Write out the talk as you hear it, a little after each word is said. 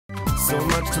so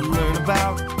much to learn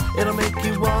about. It'll make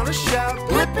you want to shout,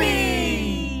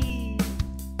 Blippi!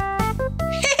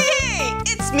 Hey,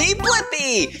 it's me,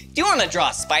 Blippi! Do you want to draw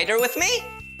a spider with me?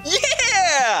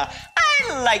 Yeah!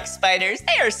 I like spiders.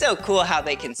 They are so cool how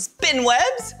they can spin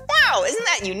webs. Wow, isn't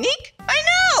that unique? I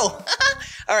know!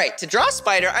 All right, to draw a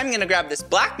spider, I'm gonna grab this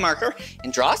black marker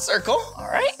and draw a circle. All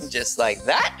right, just like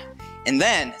that. And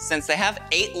then, since they have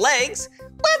 8 legs,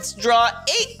 let's draw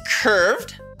 8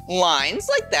 curved lines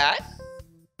like that.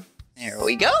 There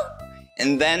we go.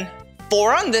 And then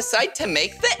 4 on this side to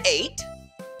make the 8.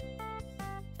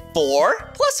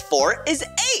 4 plus 4 is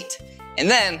 8. And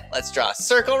then let's draw a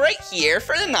circle right here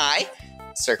for an eye,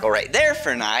 circle right there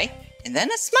for an eye, and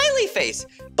then a smiley face.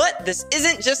 But this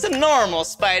isn't just a normal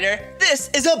spider. This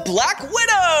is a black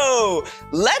widow.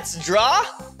 Let's draw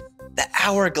the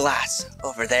hourglass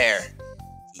over there.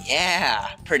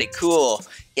 Yeah, pretty cool.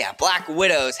 Yeah, black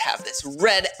widows have this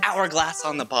red hourglass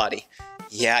on the body.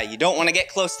 Yeah, you don't want to get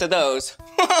close to those.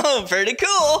 Pretty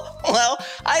cool. Well,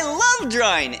 I love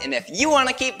drawing, and if you want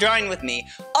to keep drawing with me,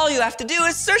 all you have to do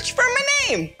is search for my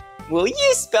name. Will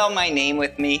you spell my name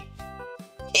with me?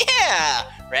 Yeah,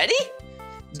 ready?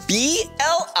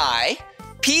 B-L-I-P-P-I,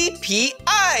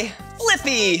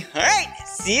 Blippi. All right,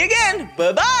 see you again.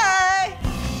 Bye-bye.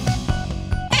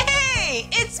 Hey,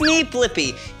 it's me,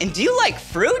 Blippi. And do you like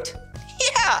fruit?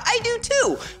 Yeah, I do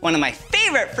too. One of my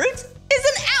favorite fruits is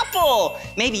an apple.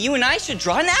 Maybe you and I should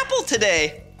draw an apple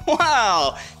today.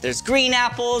 Wow, there's green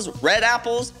apples, red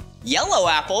apples, yellow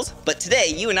apples, but today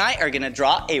you and I are gonna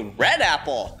draw a red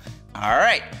apple. All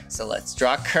right, so let's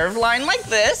draw a curved line like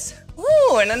this.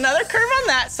 Ooh, and another curve on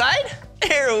that side.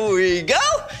 There we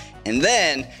go. And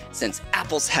then, since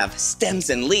apples have stems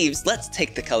and leaves, let's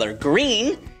take the color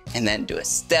green and then do a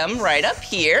stem right up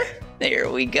here. There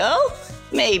we go.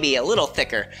 Maybe a little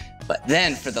thicker, but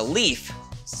then for the leaf, a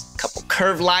couple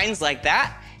curved lines like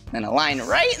that, and then a line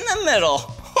right in the middle.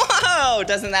 Whoa,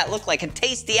 doesn't that look like a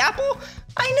tasty apple?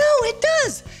 I know, it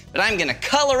does. But I'm gonna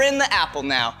color in the apple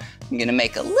now. I'm gonna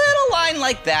make a little line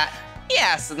like that.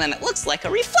 Yeah, so then it looks like a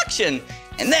reflection.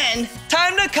 And then,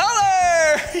 time to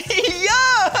color!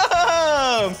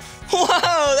 Yum!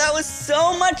 Whoa, that was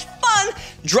so much fun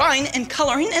drawing and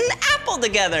coloring an apple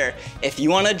together. If you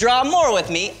wanna draw more with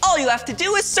me, all you have to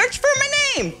do is search for my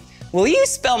name. Will you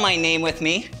spell my name with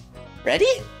me?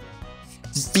 Ready?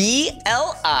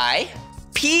 B-L-I-P-P-I,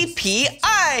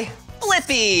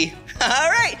 Blippi. All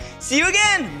right, see you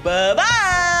again.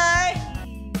 Bye-bye.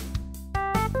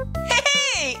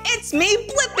 Hey, it's me,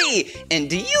 Blippi. And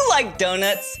do you like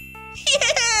donuts?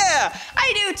 Yeah,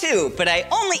 I do too, but I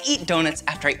only eat donuts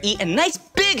after I eat a nice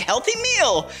big healthy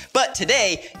meal. But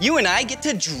today, you and I get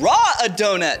to draw a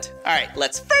donut. All right,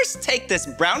 let's first take this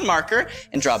brown marker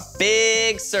and draw a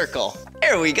big circle.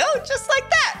 There we go, just like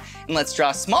that. And let's draw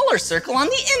a smaller circle on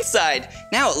the inside.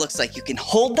 Now it looks like you can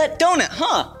hold that donut,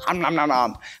 huh? Nom, nom,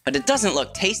 nom. But it doesn't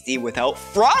look tasty without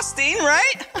frosting,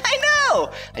 right? I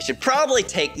know. I should probably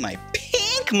take my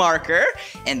pink marker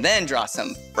and then draw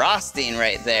some frosting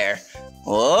right there.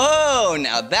 Whoa,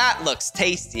 now that looks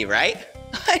tasty, right?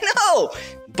 I know,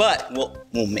 but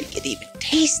we'll make it even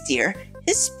tastier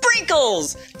is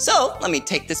sprinkles. So let me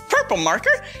take this purple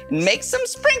marker and make some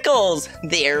sprinkles.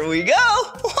 There we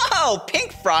go. Wow,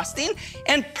 pink frosting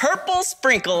and purple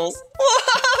sprinkles.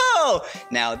 Whoa,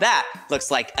 now that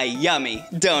looks like a yummy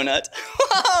donut.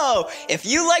 Whoa, if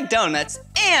you like donuts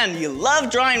and you love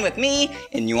drawing with me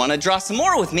and you want to draw some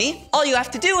more with me, all you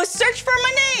have to do is search for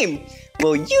my name.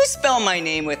 Will you spell my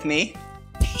name with me?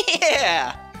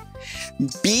 Yeah,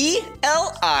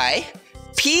 B-L-I-P-P-I.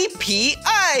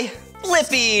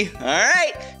 Blippi. All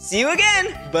right, see you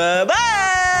again.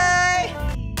 Bye-bye.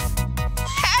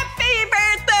 Happy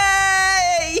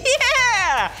birthday!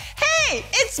 Yeah! Hey,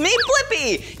 it's me,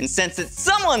 Blippi. And since it's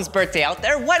someone's birthday out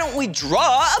there, why don't we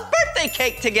draw a birthday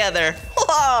cake together?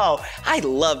 Whoa, I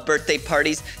love birthday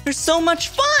parties. They're so much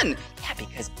fun. Yeah,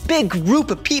 because big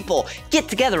group of people get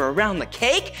together around the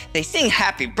cake, they sing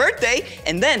happy birthday,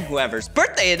 and then whoever's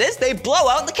birthday it is, they blow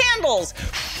out the candles.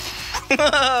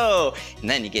 Whoa! And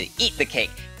then you get to eat the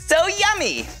cake. So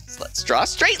yummy! So let's draw a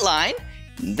straight line.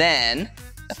 And then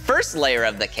the first layer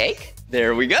of the cake.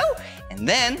 There we go. And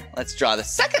then let's draw the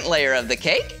second layer of the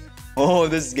cake. Oh,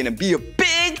 this is gonna be a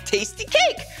big, tasty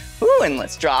cake. Ooh, and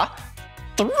let's draw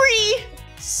 3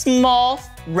 small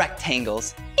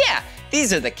rectangles. Yeah,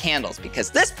 these are the candles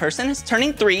because this person is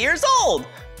turning 3 years old.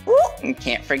 Ooh, and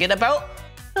can't forget about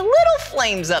the little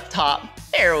flames up top.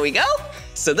 There we go.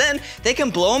 So then they can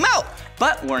blow them out.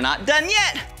 But we're not done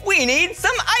yet. We need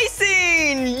some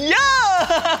icing. Yum!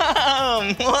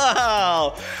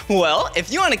 Wow. Well,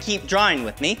 if you want to keep drawing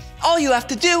with me, all you have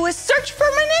to do is search for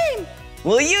my name.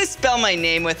 Will you spell my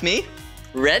name with me?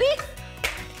 Ready?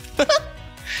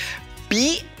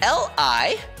 B-L-I-P-P-I.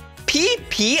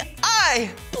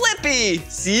 Blippi.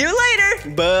 See you later.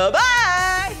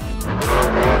 Bye-bye.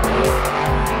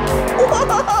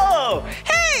 Whoa!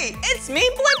 Hey, it's me,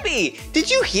 Blippi.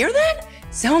 Did you hear that?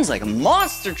 Sounds like a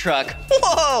monster truck.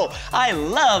 Whoa! I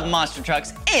love monster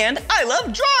trucks and I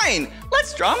love drawing.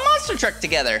 Let's draw a monster truck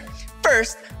together.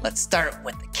 First, let's start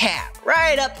with the cab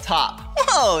right up top.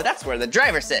 Whoa, that's where the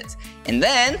driver sits. And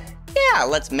then, yeah,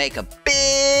 let's make a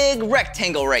big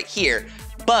rectangle right here.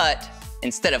 But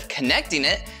instead of connecting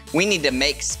it, we need to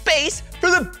make space for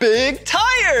the big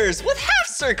tires with half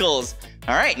circles.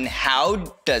 All right, and how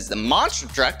does the monster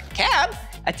truck cab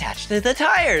attach to the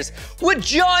tires? With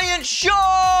giant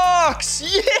shocks!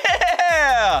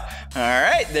 Yeah! All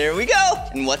right, there we go.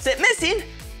 And what's it missing?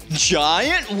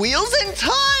 Giant wheels and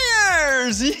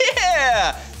tires!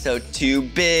 Yeah! So 2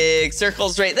 big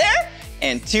circles right there,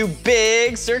 and 2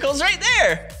 big circles right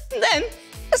there. And then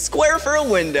a square for a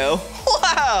window.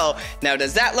 Wow! Now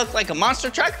does that look like a monster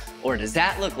truck, or does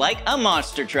that look like a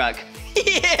monster truck?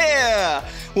 Yeah!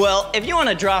 Well, if you want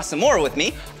to draw some more with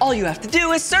me, all you have to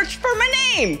do is search for my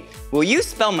name. Will you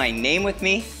spell my name with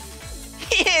me?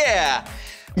 Yeah!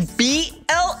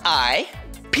 B-L-I-P-P-I.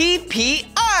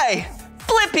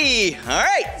 Blippi. All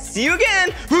right, see you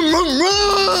again.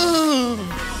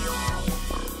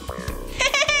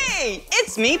 Hey,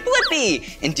 it's me,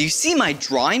 Blippi. And do you see my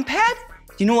drawing pad?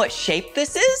 Do you know what shape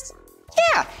this is?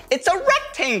 Yeah, it's a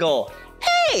rectangle.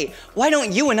 Hey, why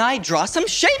don't you and I draw some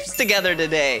shapes together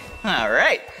today? All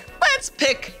right, let's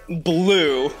pick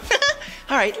blue.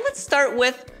 All right, let's start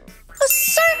with a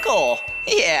circle.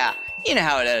 Yeah, you know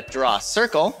how to draw a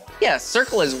circle. Yeah, a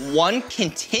circle is one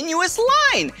continuous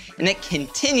line, and it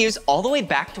continues all the way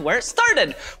back to where it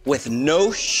started with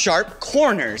no sharp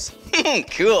corners.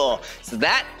 Cool, so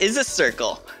that is a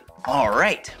circle. All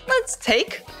right, let's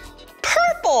take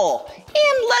purple,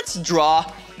 and let's draw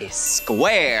a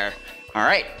square. All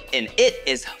right, and it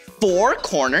is 4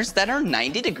 corners that are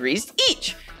 90 degrees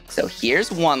each. So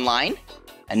here's one line,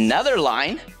 another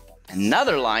line,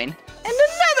 another line, and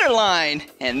another line.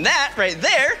 And that right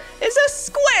there is a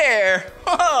square.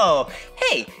 Whoa,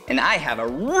 hey, and I have a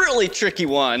really tricky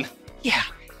one. Yeah,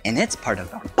 and it's part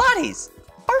of our bodies,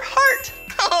 our heart.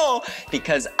 Oh,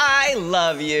 because I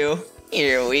love you.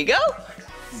 Here we go.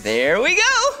 There we go.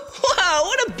 Wow,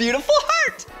 what a beautiful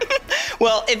heart.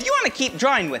 Well, if you want to keep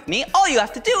drawing with me, all you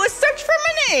have to do is search for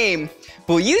my name.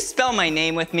 Will you spell my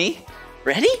name with me?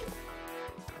 Ready?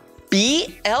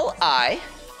 B-L-I-P-P-I.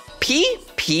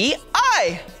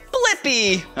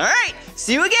 Blippi. All right,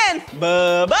 see you again.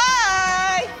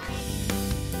 Bye-bye.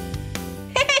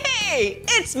 Hey,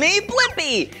 it's me,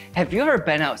 Blippi. Have you ever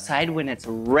been outside when it's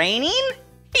raining?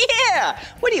 Yeah,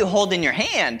 what do you hold in your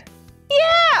hand?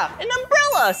 Yeah, an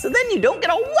umbrella, so then you don't get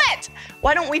all wet.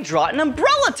 Why don't we draw an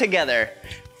umbrella together?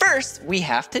 First, we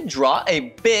have to draw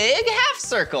a big half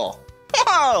circle.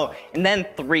 Whoa, and then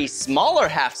 3 smaller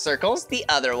half circles the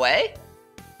other way.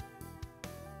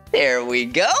 There we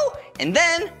go. And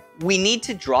then we need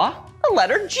to draw a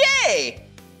letter J.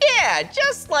 Yeah,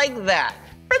 just like that,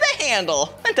 for the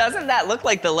handle. Doesn't that look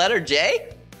like the letter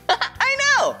J? I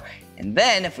know. And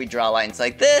then if we draw lines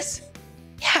like this,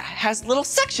 yeah, it has little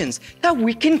sections that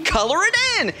we can color it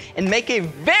in and make a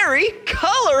very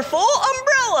colorful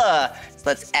umbrella. So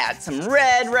let's add some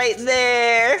red right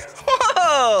there.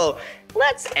 Whoa,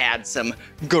 let's add some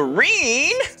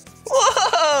green.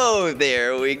 Whoa,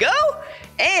 there we go.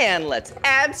 And let's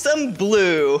add some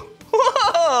blue.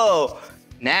 Whoa,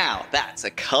 now that's a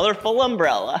colorful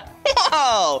umbrella.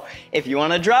 Whoa, if you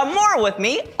want to draw more with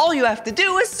me, all you have to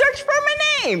do is search for my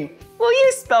name. Will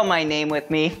you spell my name with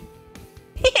me?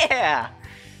 Yeah,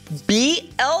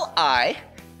 B-L-I-P-P-I.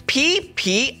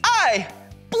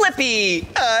 Blippi.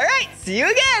 All right, see you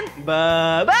again.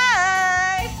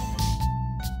 Bye-bye.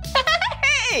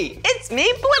 Hey, it's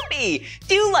me, Blippi.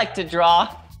 Do you like to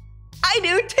draw? I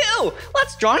do too.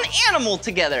 Let's draw an animal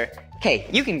together. Okay,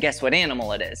 you can guess what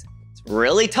animal it is. It's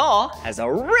really tall, has a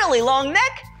really long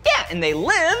neck. Yeah, and they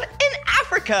live in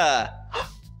Africa.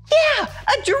 Yeah,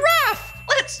 a giraffe.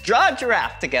 Let's draw a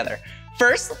giraffe together.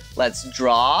 First, let's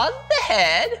draw the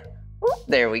head. Ooh,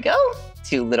 there we go.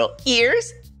 2 little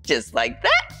ears, just like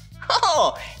that.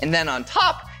 Oh, and then on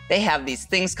top, they have these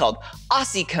things called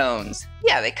ossicones.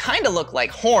 Yeah, they kind of look like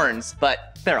horns,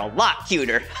 but they're a lot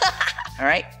cuter. All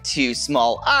right, 2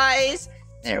 small eyes.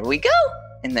 There we go.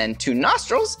 And then 2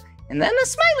 nostrils, and then a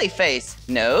smiley face.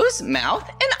 Nose, mouth,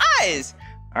 and eyes.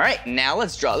 All right, now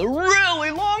let's draw the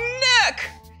really long neck.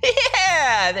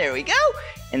 Yeah, there we go.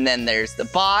 And then there's the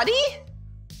body.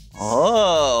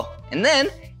 Oh, and then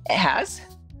It has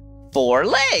 4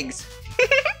 legs.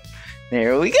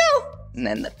 There we go. And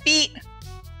then the feet.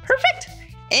 Perfect.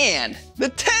 And the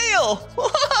tail.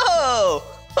 Whoa!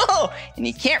 Whoa! And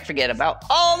you can't forget about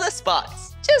all the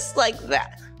spots. Just like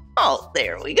that. Oh,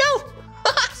 there we go.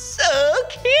 So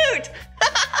cute.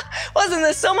 Wasn't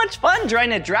this so much fun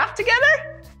drawing a giraffe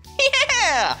together?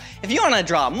 Yeah! If you want to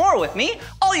draw more with me,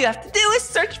 all you have to do is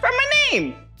search for my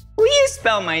name. Will you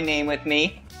spell my name with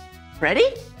me?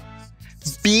 Ready?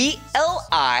 B-L-I-P-P-I.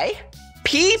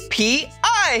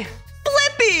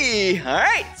 Blippi! All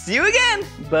right, see you again.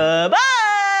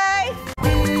 Bye-bye!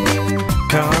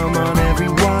 Come on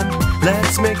everyone,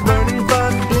 let's make learning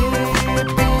fun.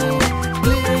 Blippi,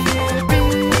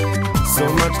 Blippi. So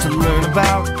much to learn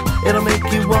about, it'll make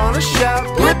you wanna shout.